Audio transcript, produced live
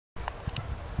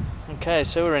Okay,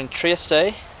 so we're in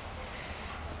Trieste,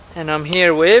 and I'm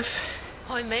here with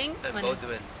Hoiming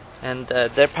and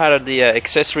they're part of the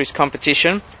accessories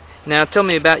competition. Now, tell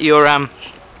me about your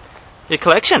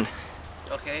collection.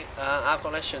 Okay, our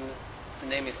collection, the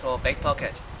name is called Big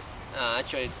Pocket.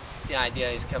 Actually, the idea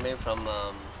is coming from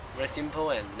very simple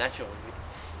and natural.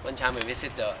 One time we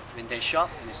visit the vintage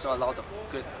shop and we saw a lot of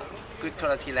good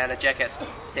quality leather jackets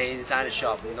stay inside the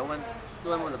shop. No one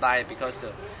want to buy it because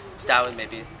the style may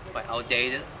be quite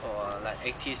outdated or like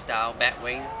 80s style back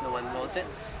wing. No one wants it.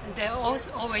 They're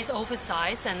always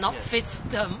oversized and not fits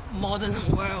the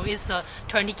modern world. It's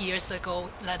 20 years ago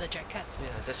leather jacket. Yeah,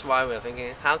 that's why we're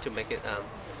thinking how to make it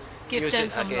give use them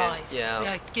it some again. life.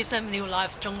 Yeah. Give them new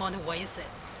life. Don't want to waste it.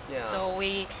 Yeah. So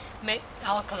we make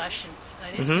our collections.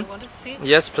 Like this. Do you want to see?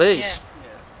 Yes, please.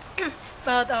 Yeah.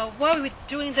 But while we're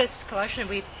doing this collection,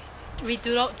 we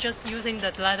do not just using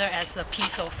the leather as a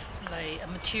piece of like a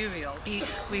material.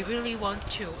 We really want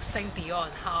to think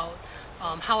beyond how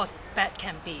a bag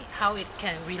can be, how it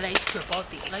can relate to a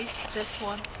body. Like this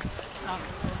one,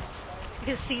 you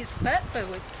can see it's bag but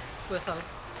with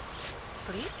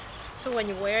sleeves. So when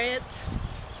you wear it,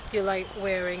 you're like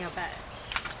wearing a bag.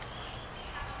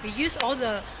 We use all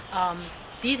the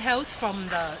details from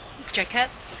the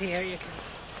jackets here. You can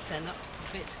stand up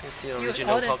with it. You see the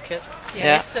original pocket.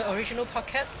 Yeah, it's the original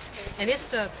pocket, and it's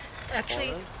the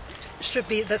actually should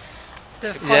be the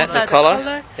front side, the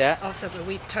collar of the.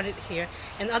 We turn it here,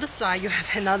 and other side you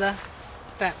have another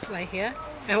belt right here,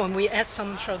 and when we add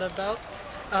some shoulder belts,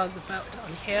 the belt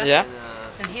on here. Yeah.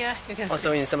 And here you can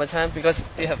also in summertime because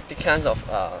they have the kind of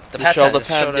the shoulder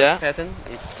pattern, pad, pattern.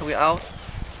 We took it out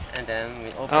and then we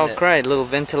open it. Oh, great! Little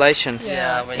ventilation.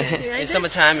 Yeah, when in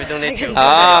summertime we don't need to.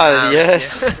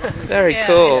 Yes, very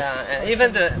cool. Yeah, and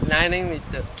even the lining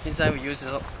with the inside we use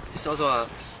is also a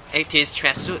 80s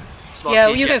tracksuit. Yeah,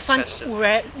 you can find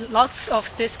lots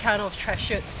of this kind of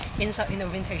tracksuits inside in the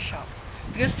vintage shop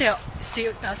because they are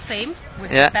still same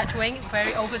with the batwing,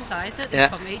 very oversized. It's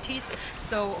from 80s,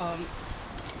 so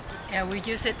yeah, we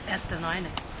use it as the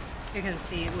lining. You can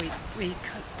see we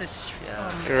cut this.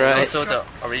 Great. Also the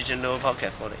original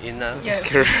pocket for the inner. Yeah.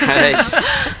 Great.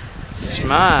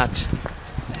 Smart.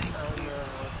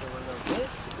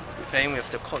 Playing with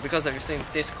the collar because I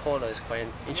think this collar is quite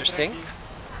interesting.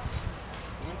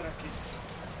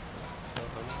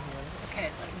 Okay,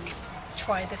 let me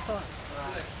try this on.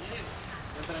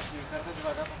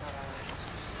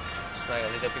 It's like a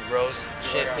little bit rose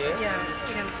shape here. Yeah,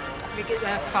 you can make it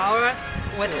a flower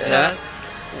with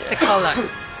the collar.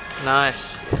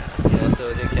 Nice. Yeah,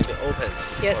 so they can be open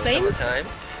Yeah, for same. summertime.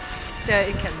 There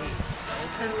it can be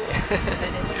open.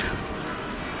 And it's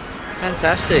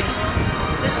Fantastic.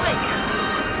 this way.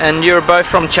 And you're both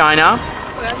from China?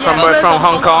 Well, from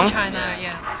Hong Kong? China,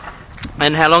 yeah.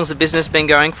 And how long's the business been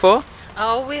going for?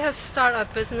 We have started a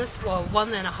business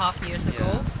 1.5 years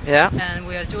ago. Yeah. And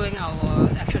we are doing our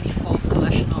actually 4th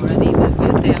collection already,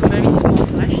 but they are very small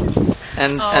collections.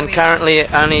 And currently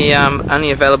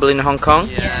only available in Hong Kong.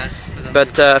 Yes.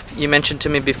 But you mentioned to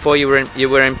me before you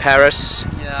were in Paris.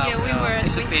 Yeah, we were.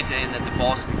 It's a bit in the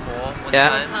boss before one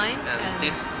time. And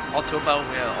this October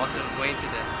we are also going to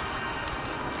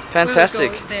the.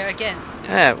 Fantastic. We will go there again.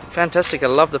 Yeah, fantastic. I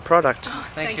love the product. Oh,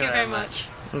 thank you very much.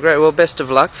 Great. Well, best of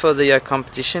luck for the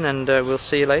competition, and we'll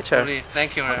see you later.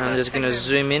 Thank you very much. I'm just going to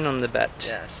zoom in on the bat.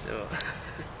 Yeah, sure.